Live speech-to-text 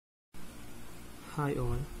Hi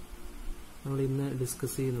all. നമ്മൾ ഇന്ന്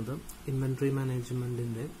discuss ചെയ്യുന്നത് ഇൻവെന്ററി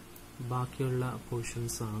മാനേജ്മെന്റിന്റെ ബാക്കിയുള്ള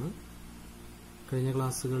പോർഷൻസ് ആണ്. കഴിഞ്ഞ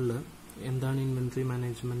ക്ലാസ്സുകളിൽ എന്താണ് ഇൻവെന്ററി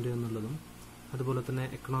മാനേജ്മെന്റ് എന്നുള്ളതും അതുപോലെ തന്നെ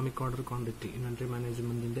എക്കണോമിക് ഓർഡർ ക്വാണ്ടിറ്റി ഇൻവെന്ററി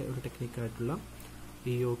മാനേജ്മെന്റിന്റെ ഒരു ടെക്നിക്കായിട്ടുള്ള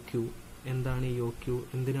EOQ, എന്താണ് EOQ,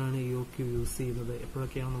 എന്തിനാണ് EOQ യൂസ് ചെയ്യുന്നത്,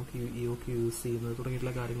 എപ്പോഴൊക്കെയാണ് നമുക്ക് EOQ യൂസ് ചെയ്യുന്നത്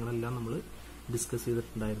തുടങ്ങിയിട്ടുള്ള കാര്യങ്ങളെല്ലാം നമ്മൾ ഡിസ്കസ്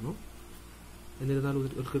ചെയ്തിട്ടുണ്ടായിരുന്നു. എന്നിരുന്നാൽ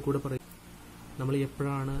ഒരിക്കൽ കൂടെ പറയും, നമ്മൾ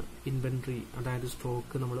എപ്പോഴാണ് ഇൻവെന്ററി അതായത്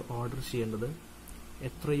സ്റ്റോക്ക് നമ്മൾ ഓർഡർ ചെയ്യേണ്ടത്,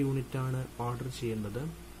 എത്ര യൂണിറ്റ് ആണ് ഓർഡർ ചെയ്യേണ്ടത്,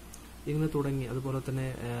 ഇങ്ങനെ തുടങ്ങി അതുപോലെ തന്നെ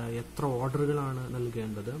എത്ര ഓർഡറുകളാണ്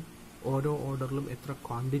നൽകേണ്ടത്, ഓരോ ഓർഡറിലും എത്ര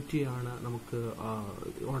ക്വാണ്ടിറ്റിയാണ് നമുക്ക്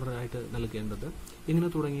ഓർഡറായിട്ട് നൽകേണ്ടത്, ഇങ്ങനെ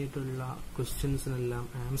തുടങ്ങിയിട്ടുള്ള ക്വസ്റ്റ്യൻസിനെല്ലാം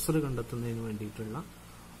ആൻസർ കണ്ടെത്തുന്നതിന് വേണ്ടിയിട്ടുള്ള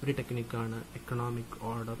ഒരു ടെക്നിക്കാണ് എക്കണോമിക്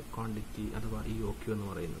ഓർഡർ ക്വാണ്ടിറ്റി അഥവാ EOQ എന്ന്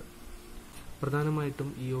പറയുന്നത്. പ്രധാനമായിട്ടും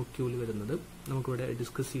EOQയിൽ വരുന്നത് നമുക്കിവിടെ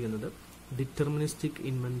ഡിസ്കസ് ചെയ്യുന്നത് ഡിറ്റർമിനിസ്റ്റിക്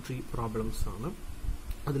ഇൻവെന്ററി പ്രോബ്ലംസ് ആണ്.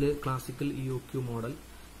 അതിൽ classical EOQ model,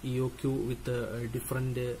 EOQ with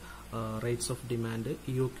different rates of demand,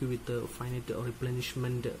 EOQ with finite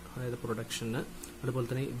റിപ്ലനിഷ്മെന്റ് അതായത് പ്രൊഡക്ഷന്, അതുപോലെ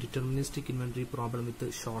തന്നെ deterministic inventory problem with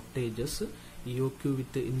shortages, EOQ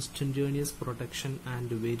with instantaneous production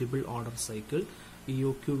and variable order cycle,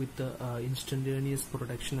 EOQ with instantaneous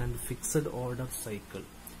production and fixed order cycle.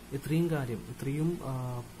 ഇത്രയും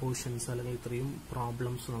portions അല്ലെങ്കിൽ ഇത്രയും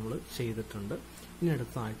problems നമ്മൾ ചെയ്തിട്ടുണ്ട്. ഇനി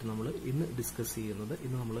അടുത്തായിട്ട് നമ്മൾ ഇന്ന് ഡിസ്കസ് ചെയ്യുന്നത്,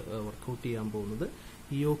 ഇന്ന് നമ്മൾ വർക്ക്ഔട്ട് ചെയ്യാൻ പോകുന്നത്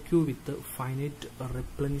EOQ വിത്ത് ഫൈനൈറ്റ്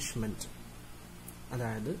റിപ്ലനിഷ്മെന്റ്.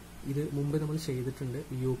 അതായത് ഇത് മുമ്പ് നമ്മൾ ചെയ്തിട്ടുണ്ട്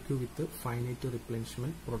EOQ വിത്ത് ഫൈനൈറ്റ്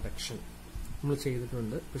റിപ്ലനിഷ്മെന്റ് പ്രൊഡക്ഷൻ നമ്മൾ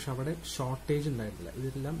ചെയ്തിട്ടുണ്ട്. പക്ഷെ അവിടെ ഷോർട്ടേജ് ഉണ്ടായിരുന്നില്ല.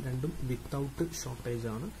 ഇതെല്ലാം രണ്ടും വിത്തൌട്ട് ഷോർട്ടേജ്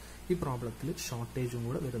ആണ്. ഈ പ്രോബ്ലത്തിൽ ഷോർട്ടേജും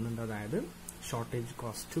കൂടെ വരുന്നുണ്ട്, അതായത് ഷോർട്ടേജ്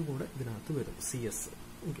കോസ്റ്റ് കൂടെ ഇതിനകത്ത് വരും, CS.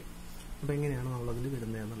 ഓക്കെ, അപ്പൊ എങ്ങനെയാണ് നമ്മൾ അതിൽ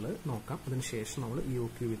വരുന്നത് എന്നുള്ളത് നോക്കാം. അതിനുശേഷം നമ്മൾ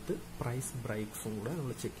EOQ വിത്ത് പ്രൈസ് ബ്രേക്സും കൂടെ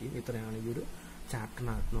നമ്മൾ ചെക്ക് ചെയ്യും. ഇത്രയാണ് ഈ ഒരു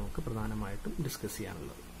ചാപ്റ്ററിനകത്ത് നമുക്ക് പ്രധാനമായിട്ടും ഡിസ്കസ്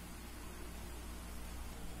ചെയ്യാനുള്ളത്.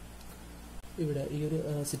 ഇവിടെ ഈ ഒരു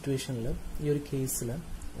സിറ്റുവേഷനിൽ, ഈ ഒരു കേസിൽ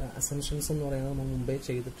അസംഷൻസ് എന്ന് പറയുന്നത് നമ്മൾ മുമ്പേ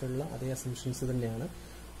ചെയ്തിട്ടുള്ള അതേ അസംഷൻസ് തന്നെയാണ്.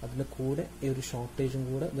 അതിന്റെ കൂടെ ഈ ഒരു ഷോർട്ടേജും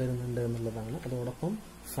കൂടെ വരുന്നുണ്ട് എന്നുള്ളതാണ്. അതോടൊപ്പം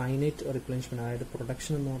ഫൈനൈറ്റ് റിപ്ലനിഷ്മെന്റ് അതായത്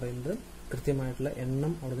പ്രൊഡക്ഷൻ എന്ന് പറയുന്നത് കൃത്യമായിട്ടുള്ള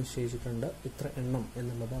എണ്ണം അവിടെ നിശ്ചയിച്ചിട്ടുണ്ട്. ഇത്ര എണ്ണം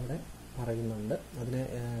എന്നുള്ളത് അവിടെ പറയുന്നുണ്ട്. അതിന്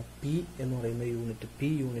P എന്ന് പറയുന്ന യൂണിറ്റ്, P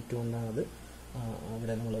യൂണിറ്റ് കൊണ്ടാണ് അത്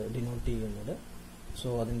അവിടെ നമ്മൾ ഡിനോട്ട് ചെയ്യുന്നത്. സോ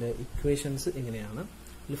അതിന്റെ ഇക്വേഷൻസ് എങ്ങനെയാണ്?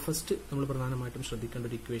 ഫസ്റ്റ് നമ്മൾ പ്രധാനമായിട്ടും ശ്രദ്ധിക്കേണ്ട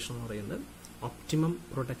ഒരു ഇക്വേഷൻ എന്ന് പറയുന്നത് optimum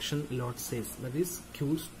production lot size, that is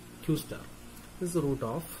Q star is the root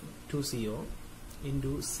of 2CO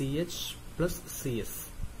into CH plus CS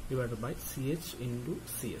divided by CH into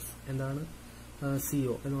CS. എന്താണ്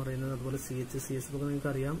CO എന്ന് പറയുന്നത്, അതുപോലെ CH CS ഒക്കെ നിങ്ങൾക്ക്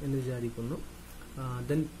അറിയാം എന്ന് വിചാരിക്കുന്നു.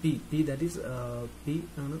 Then P that is P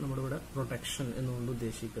ആണ് നമ്മുടെ ഇവിടെ പ്രൊഡക്ഷൻ എന്നുകൊണ്ട്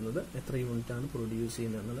ഉദ്ദേശിക്കുന്നത്, എത്ര യൂണിറ്റ് ആണ് പ്രൊഡ്യൂസ്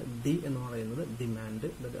ചെയ്യുന്നത് എന്നുള്ളത്. D എന്ന് പറയുന്നത് ഡിമാൻഡ്,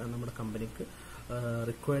 നമ്മുടെ കമ്പനിക്ക്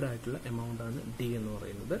റിക്വയർഡ് ആയിട്ടുള്ള എമൗണ്ട് ആണ് D എന്ന്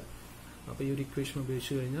പറയുന്നത്. അപ്പോൾ ഈ ഒരു ഇക്വേഷൻ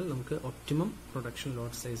ഉപയോഗിച്ച് കഴിഞ്ഞാൽ നമുക്ക് ഒപ്റ്റിമം പ്രൊഡക്ഷൻ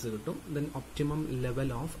ലോട്ട് സൈസ് കിട്ടും. Then optimum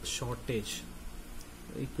level of shortage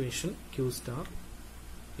equation Q star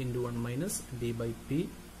into 1 minus D by P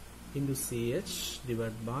into CH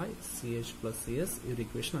divided by CH plus CS. ഈ ഒരു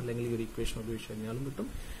ഇക്വേഷൻ അല്ലെങ്കിൽ ഈ ഒരു ഇക്വേഷൻ ഉപയോഗിച്ച് കഴിഞ്ഞാലും കിട്ടും.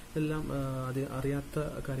 ഇതെല്ലാം അത് അറിയാത്ത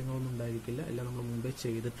കാര്യങ്ങളൊന്നും ഉണ്ടായിരിക്കില്ല, എല്ലാം നമ്മൾ മുമ്പേ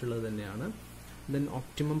ചെയ്തിട്ടുള്ളത് തന്നെയാണ്. Then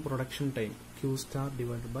optimum production time Q star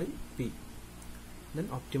divided by P. Then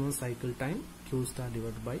optimum cycle time Q star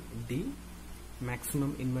divided by D.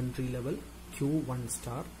 Maximum inventory level Q1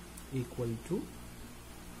 star equal to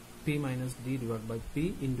P minus D divided by P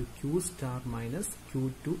into Q star minus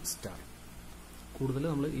Q2 star. കൂടുതൽ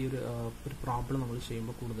നമ്മൾ ഈ ഒരു problem നമ്മൾ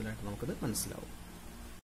ചെയ്യുമ്പോൾ കൂടുതലായിട്ട് നമുക്കത് മനസ്സിലാവും.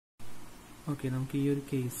 Okay, നമുക്ക് ഈ ഒരു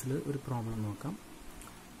കേസിൽ ഒരു പ്രോബ്ലം നോക്കാം.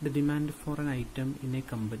 The demand for an item in a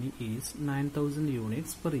company is 9,000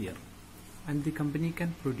 units per year. And the company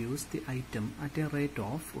can produce the item at a rate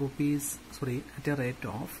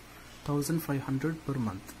of 1,500 per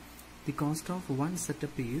month. The cost of one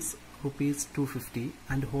setup is ₹250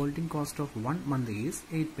 and holding cost of 1 month is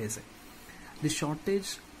 8 paise. The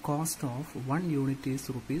shortage cost of 1 unit is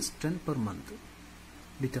 ₹10 per month.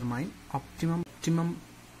 Determine optimum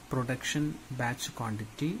production batch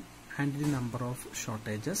quantity and the number of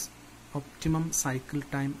shortages, optimum cycle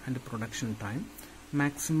time and production time,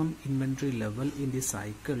 maximum inventory level in the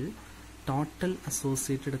cycle, total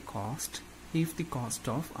associated cost if the cost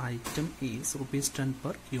of item is ₹10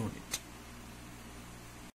 per unit.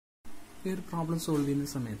 ഈ ഒരു problem solve ചെയ്യുന്ന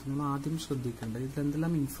സമയത്ത് നമ്മൾ ആദ്യം ശ്രദ്ധിക്കേണ്ടത് ഇതിൽ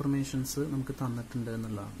എന്തെല്ലാം informations നമുക്ക് തന്നിട്ടുണ്ട്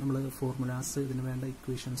എന്നുള്ളതാണ്. നമ്മൾ ഫോർമുലാസ്, ഇതിന് വേണ്ട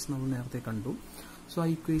ഇക്വേഷൻസ് നമ്മൾ നേരത്തെ കണ്ടു. സോ ആ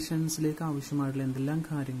ഇക്വേഷൻസിലേക്ക് ആവശ്യമായിട്ടുള്ള എന്തെല്ലാം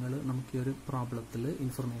കാര്യങ്ങൾ നമുക്ക് ഈ ഒരു പ്രോബ്ലത്തിൽ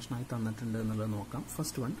ഇൻഫർമേഷനായി തന്നിട്ടുണ്ട് എന്നുള്ളത് നോക്കാം.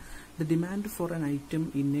 First one, the demand for an item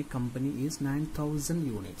in A company is 9,000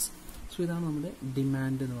 units. So ഇതാണ് നമ്മുടെ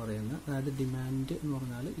ഡിമാൻഡ് എന്ന് പറയുന്നത്. അതായത് ഡിമാൻഡ് എന്ന്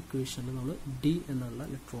പറഞ്ഞാൽ ഇക്വേഷനിൽ നമ്മൾ ഡി എന്നുള്ള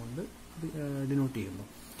ലെറ്റർ കൊണ്ട് ഡിനോട്ട് ചെയ്യുന്നു.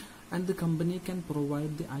 And the company can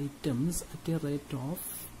provide the items at A rate of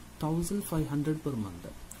 1500 per month.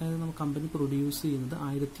 അതായത് നമ്മൾ കമ്പനി പ്രൊഡ്യൂസ് ചെയ്യുന്നത്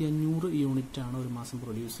 1500 യൂണിറ്റ് ആണ് ഒരു മാസം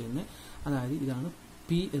പ്രൊഡ്യൂസ് ചെയ്യുന്നത്. അതായത് ഇതാണ്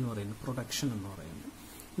പി എന്ന് പറയുന്നത്, പ്രൊഡക്ഷൻ എന്ന് പറയുന്നത്.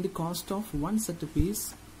 The cost of one setup is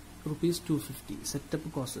 ₹250. Setup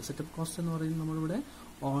cost എന്ന് പറയുന്നത് നമ്മളിവിടെ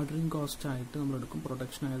ഓർഡറിംഗ് കോസ്റ്റ് ആയിട്ട് നമ്മൾ എടുക്കും.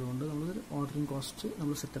 പ്രൊഡക്ഷൻ ആയതുകൊണ്ട് നമ്മൾ ഓർഡറിംഗ് കോസ്റ്റ്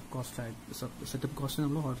നമ്മൾ സെറ്റപ്പ് കോസ്റ്റ്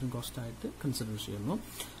നമ്മൾ ഓർഡറിംഗ് കോസ്റ്റ് ആയിട്ട് കൺസിഡർ ചെയ്യുന്നു.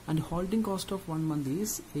 And holding cost of 1 month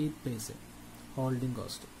is 8 പൈസ. Holding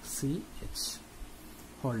cost CH,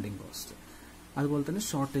 holding cost. അതുപോലെ തന്നെ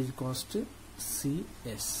ഷോർട്ടേജ് കോസ്റ്റ്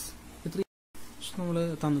CS. ഇത്രയും നമ്മൾ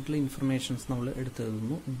തന്നിട്ടുള്ള ഇൻഫർമേഷൻസ് നമ്മൾ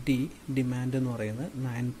എടുത്തെഴുതുന്നു. ഡിമാൻഡ് എന്ന് പറയുന്നത്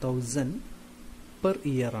 9000 പെർ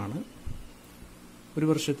ഇയർ ആണ്. ഒരു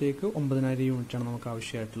വർഷത്തേക്ക് 9000 യൂണിറ്റ് ആണ് നമുക്ക്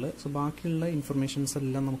ആവശ്യമായിട്ടുള്ളത്. സോ ബാക്കിയുള്ള ഇൻഫർമേഷൻസ്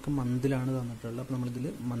എല്ലാം നമുക്ക് മന്തിലാണ് തന്നിട്ടുള്ളത്. അപ്പോൾ നമ്മളിതിൽ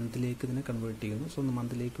മന്തിലേക്ക് ഇതിനെ കൺവേർട്ട് ചെയ്യുന്നു. സോ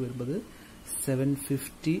മന്തിലേക്ക് വരുമ്പോൾ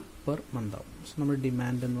 750 പെർ മന്ത് ആവും. സോ നമ്മൾ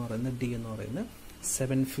ഡിമാൻഡ് എന്ന് പറയുന്നത് ഡി എന്ന് പറയുന്നത്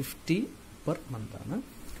 750 പെർ മന്ത് ആണ്.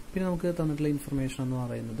 പിന്നെ നമുക്ക് തന്നിട്ടുള്ള ഇൻഫർമേഷൻ എന്ന്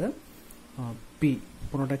പറയുന്നത് പി,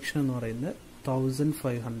 പ്രൊഡക്ഷൻ എന്ന് പറയുന്നത്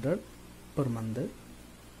 1500 പെർ മന്ത്.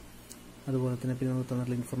 അതുപോലെ തന്നെ പിന്നെ നമുക്ക്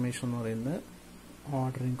തന്നിട്ടുള്ള ഇൻഫർമേഷൻ എന്ന് പറയുന്നത്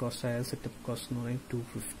ഓർഡറിംഗ് കോസ്റ്റ് ആയ സെറ്റപ്പ് കോസ്റ്റ് എന്ന് പറയുന്നത്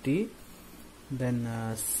 250. ദെൻ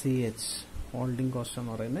CH, ഹോൾഡിംഗ് കോസ്റ്റ്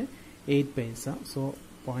എന്ന് പറയുന്നത് 8 പൈസ, സോ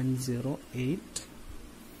 0.08.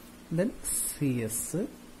 Then CS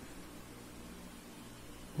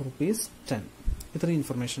 ₹10. ഇത്രയും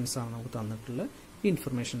ഇൻഫർമേഷൻസ് ആണ് നമുക്ക് തന്നിട്ടുള്ളത്. ഈ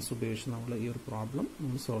ഇൻഫർമേഷൻസ് ഉപയോഗിച്ച് നമ്മൾ ഈ ഒരു പ്രോബ്ലം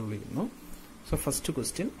നമ്മൾ സോൾവ് ചെയ്യുന്നു. So first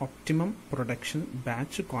question, optimum production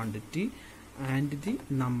batch quantity and the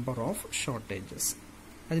number of shortages.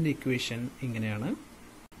 അതിന്റെ ഇക്വേഷൻ ഇങ്ങനെയാണ്.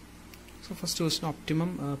 So first question,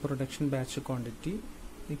 optimum production batch quantity.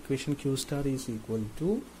 Equation Q star is equal to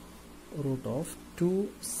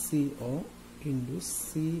 √2CO into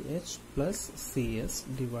CH plus CS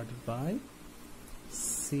divided by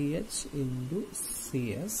CH into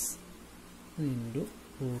CS into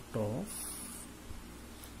root of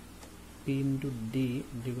P into D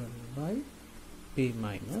divided by P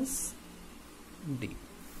minus D.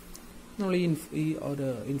 നമ്മൾ ഈ ഒരു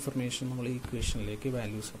information നമ്മൾ ഈ ഇക്വേഷനിലേക്ക്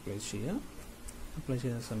values apply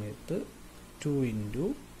ചെയ്യുന്ന സമയത്ത് 2 into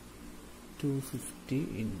 250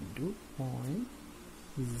 into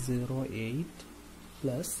 0.08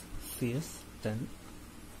 plus CS 10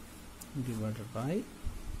 divided by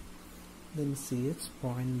then CH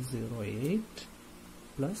 0.08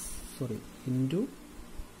 plus into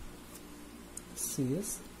CS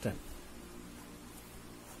 10.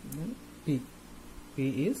 Then P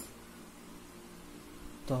is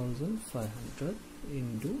 1500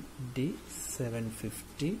 into D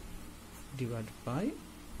 750 divided by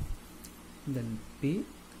then P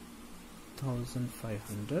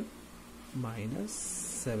 1500 minus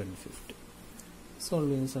 750. Solve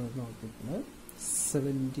ചെയ്യുന്ന സമയത്ത് നോക്കിയിട്ടുള്ളത്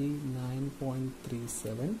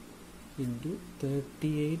 79.37 into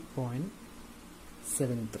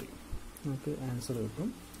 38.73 നമുക്ക് ആൻസർ കിട്ടും.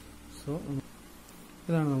 സോ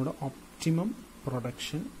ഇതാണ് നമ്മുടെ ഒപ്റ്റിമം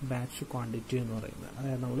പ്രൊഡക്ഷൻ ബാച്ച് ക്വാണ്ടിറ്റി എന്ന് പറയുന്നത്.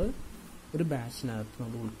 അതായത് നമ്മൾ ഒരു ബാച്ചിനകത്ത്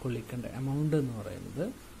നമ്മൾ ഉൾക്കൊള്ളിക്കേണ്ട എമൗണ്ട് എന്ന് പറയുന്നത്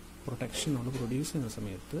പ്രൊഡക്ഷൻ നമ്മൾ പ്രൊഡ്യൂസ് ചെയ്യുന്ന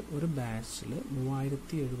സമയത്ത് ഒരു ബാച്ചിൽ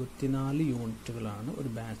 3074 യൂണിറ്റുകളാണ് ഒരു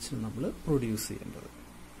ബാച്ചിൽ നമ്മൾ പ്രൊഡ്യൂസ് ചെയ്യേണ്ടത്.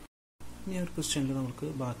 ഇനി ഒരു ക്വസ്റ്റ്യനിൽ നമുക്ക്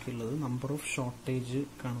ബാക്കിയുള്ളത് നമ്പർ ഓഫ് ഷോർട്ടേജ്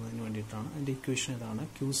കാണുന്നതിന് വേണ്ടിയിട്ടാണ്. അതിൻ്റെ ഇക്വേഷൻ ഇതാണ്.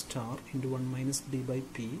 Q star into 1 minus D by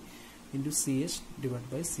P into CH divided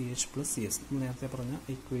by CH plus CS. നമ്മൾ നേരത്തെ പറഞ്ഞ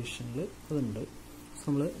ഇക്വേഷനിൽ അതുണ്ട്.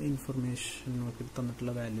 നമ്മൾ ഇൻഫർമേഷൻ നോക്കി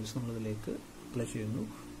തന്നിട്ടുള്ള വാല്യൂസ് നമ്മളിതിലേക്ക് അപ്ലൈ ചെയ്യുന്നു.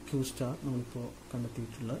 Q star നമ്മളിപ്പോൾ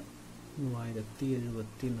കണ്ടെത്തിയിട്ടുള്ള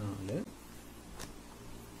 3074,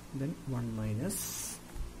 then 1 minus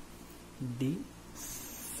D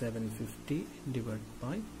 750 divided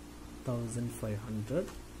by 1500,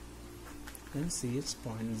 then CH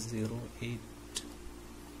 0.08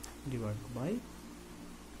 divided by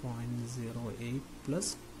 0.08 plus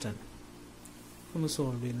 10. നമ്മൾ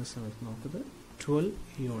സോൾവ് ചെയ്യുന്ന സമയത്ത് നമുക്കത് 12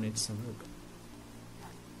 യൂണിറ്റ്സ് എന്ന് കിട്ടും.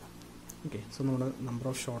 ഓക്കെ, സോ നമ്മുടെ നമ്പർ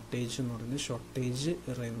ഓഫ് ഷോർട്ടേജ് എന്ന് പറയുന്നത്, ഷോർട്ടേജ്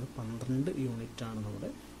പറയുന്നത് 12 യൂണിറ്റ് ആണ് നമ്മുടെ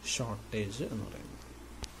ഷോർട്ടേജ് എന്ന് പറയുന്നത്.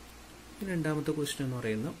 രണ്ടാമത്തെ ക്വസ്റ്റ്യൻ എന്ന്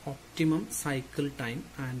പറയുന്നത് optimum cycle time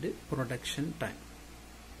and production time.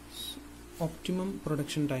 Optimum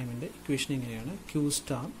production ടൈമിന്റെ ഇക്വേഷൻ എങ്ങനെയാണ്? Q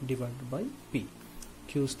star divided by P.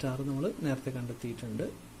 Q star നമ്മൾ നേരത്തെ കണ്ടെത്തിയിട്ടുണ്ട്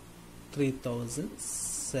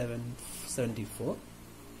 3074,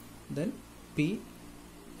 then P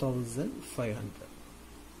 1500.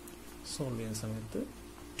 സോൾവ് ചെയ്യുന്ന സമയത്ത്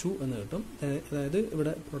 2 എന്ന് കിട്ടും. അതായത്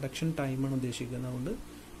ഇവിടെ പ്രൊഡക്ഷൻ ടൈമാണ് ഉദ്ദേശിക്കുന്നത്, അതുകൊണ്ട്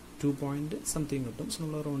 2 point something കിട്ടും. സോ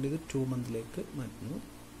നമ്മൾ റൗണ്ട് ചെയ്ത് 2 മന്തിലേക്ക് മാറ്റുന്നു.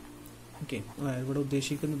 ഓക്കെ, ഇവിടെ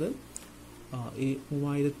ഉദ്ദേശിക്കുന്നത് ഈ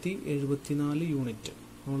 3074 യൂണിറ്റ്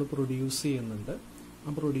നമ്മൾ പ്രൊഡ്യൂസ് ചെയ്യുന്നുണ്ട്. ആ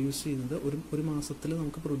പ്രൊഡ്യൂസ് ചെയ്യുന്നത് ഒരു മാസത്തിൽ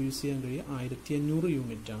നമുക്ക് പ്രൊഡ്യൂസ് ചെയ്യാൻ കഴിയുക 1500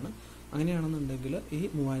 യൂണിറ്റ് ആണ്. അങ്ങനെയാണെന്നുണ്ടെങ്കിൽ ഈ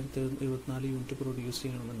 3074 യൂണിറ്റ് പ്രൊഡ്യൂസ്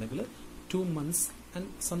ചെയ്യണമെന്നുണ്ടെങ്കിൽ 2 months ആൻഡ്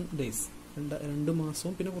സം ഡേയ്സ്, 2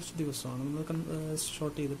 മാസവും പിന്നെ കുറച്ച് ദിവസമാണ് നമ്മൾ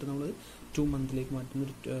ഷോർട്ട് ചെയ്തിട്ട് നമ്മൾ 2 monthലേക്ക് മാറ്റുന്ന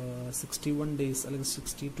 61 ഡേയ്സ് അല്ലെങ്കിൽ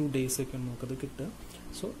 62 ഡേയ്സ് ഒക്കെയാണ് നമുക്കത് കിട്ടുക.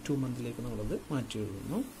 സോ 2 monthലേക്ക് നമ്മളത് മാറ്റി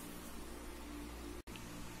എഴുതുന്നു.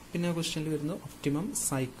 പിന്നെ ആ ക്വസ്റ്റ്യനിൽ വരുന്നത് ഒപ്റ്റിമം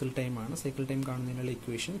സൈക്കിൾ ടൈം ആണ്. Cycle time കാണുന്നതിനുള്ള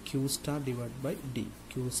equation Q star divide by D.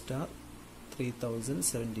 Q star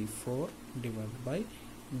 3074 divide by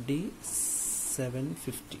D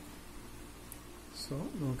 750. So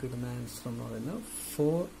നമുക്ക് കിട്ടുന്ന ആൻസർ എന്ന് പറയുന്നത്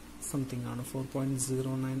 4 സംതിങ് ആണ്,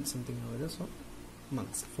 4.09 സംതിങ് ആണ് വരിക. So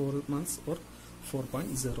months, 4 months or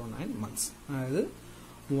 4.09 months. അതായത്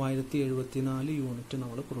 3074 യൂണിറ്റ്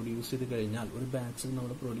നമ്മൾ പ്രൊഡ്യൂസ് ചെയ്ത് കഴിഞ്ഞാൽ, ഒരു ബാച്ചിൽ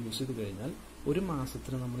നമ്മൾ പ്രൊഡ്യൂസ് ചെയ്ത് കഴിഞ്ഞാൽ ഒരു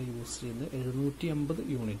മാസത്തിന് നമ്മൾ യൂസ് ചെയ്യുന്നത് 750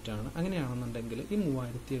 യൂണിറ്റ് ആണ്. അങ്ങനെയാണെന്നുണ്ടെങ്കിൽ ഈ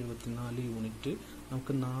 3074 യൂണിറ്റ്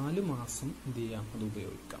നമുക്ക് 4 മാസം എന്ത് ചെയ്യാം, അത്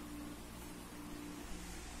ഉപയോഗിക്കാം.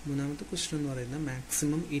 മൂന്നാമത്തെ ക്വസ്റ്റ്യൻ എന്ന് പറയുന്നത്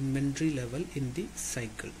maximum inventory level in the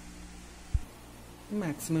cycle.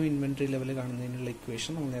 Maximum inventory level കാണുന്നതിനുള്ള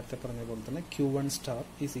equation നമ്മൾ നേരത്തെ പറഞ്ഞ പോലെ തന്നെ Q1 star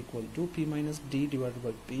is equal to P minus D divide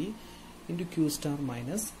by P into Q star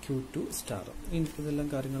minus Q2 star. ഇതെല്ലാം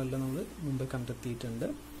കാര്യങ്ങളെല്ലാം നമ്മൾ മുമ്പ് കണ്ടെത്തിയിട്ടുണ്ട്.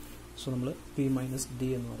 സോ നമ്മൾ P മൈനസ് D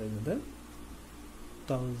എന്ന് പറയുന്നത്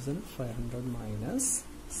 1500 minus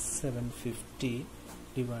 750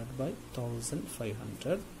 divide by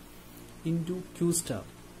 1500 into Q star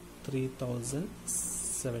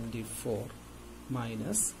 3074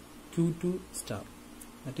 minus Q2 star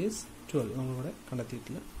that is 12. നമ്മളിവിടെ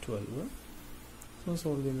കണ്ടെത്തിയിട്ടില്ല 12. സോ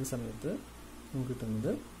സോൾവ് ചെയ്യുന്ന സമയത്ത് നമുക്ക്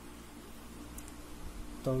കിട്ടുന്നത്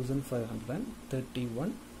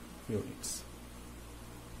 1531 യൂണിറ്റ്സ്.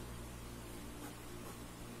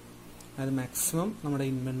 അത് മാക്സിമം നമ്മുടെ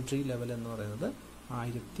ഇൻവെന്ററി ലെവൽ എന്ന് പറയുന്നത്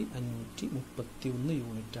 1531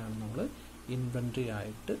 യൂണിറ്റ് ആണ് നമ്മൾ ഇൻവെന്ററി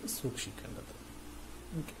ആയിട്ട് സൂക്ഷിക്കേണ്ടത്.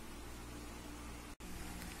 ഓക്കെ,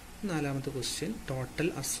 നാലാമത്തെ question total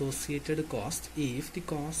associated cost if the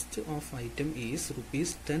cost of item is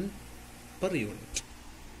 ₹10 per unit.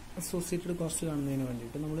 Associated cost കാണുന്നതിന്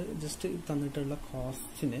വേണ്ടിയിട്ട് നമ്മൾ ജസ്റ്റ് തന്നിട്ടുള്ള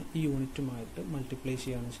കോസ്റ്റിനെ ഈ യൂണിറ്റുമായിട്ട് മൾട്ടിപ്ലൈ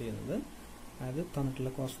ചെയ്യാണ് ചെയ്യുന്നത്. അതായത്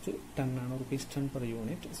തന്നിട്ടുള്ള കോസ്റ്റ് 10 ആണ്, ₹10 per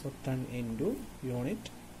unit. So 10 into unit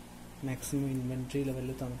maximum inventory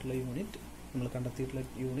ലെവലിൽ തന്നിട്ടുള്ള യൂണിറ്റ്, നമ്മൾ കണ്ടെത്തിയിട്ടുള്ള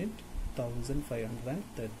യൂണിറ്റ്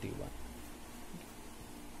 1531.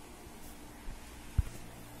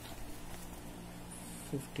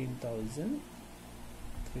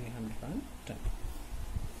 15,310.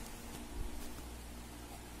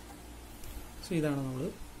 സോ ഇതാണ്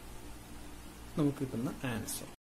നമുക്ക് കിട്ടുന്ന ആൻസർ.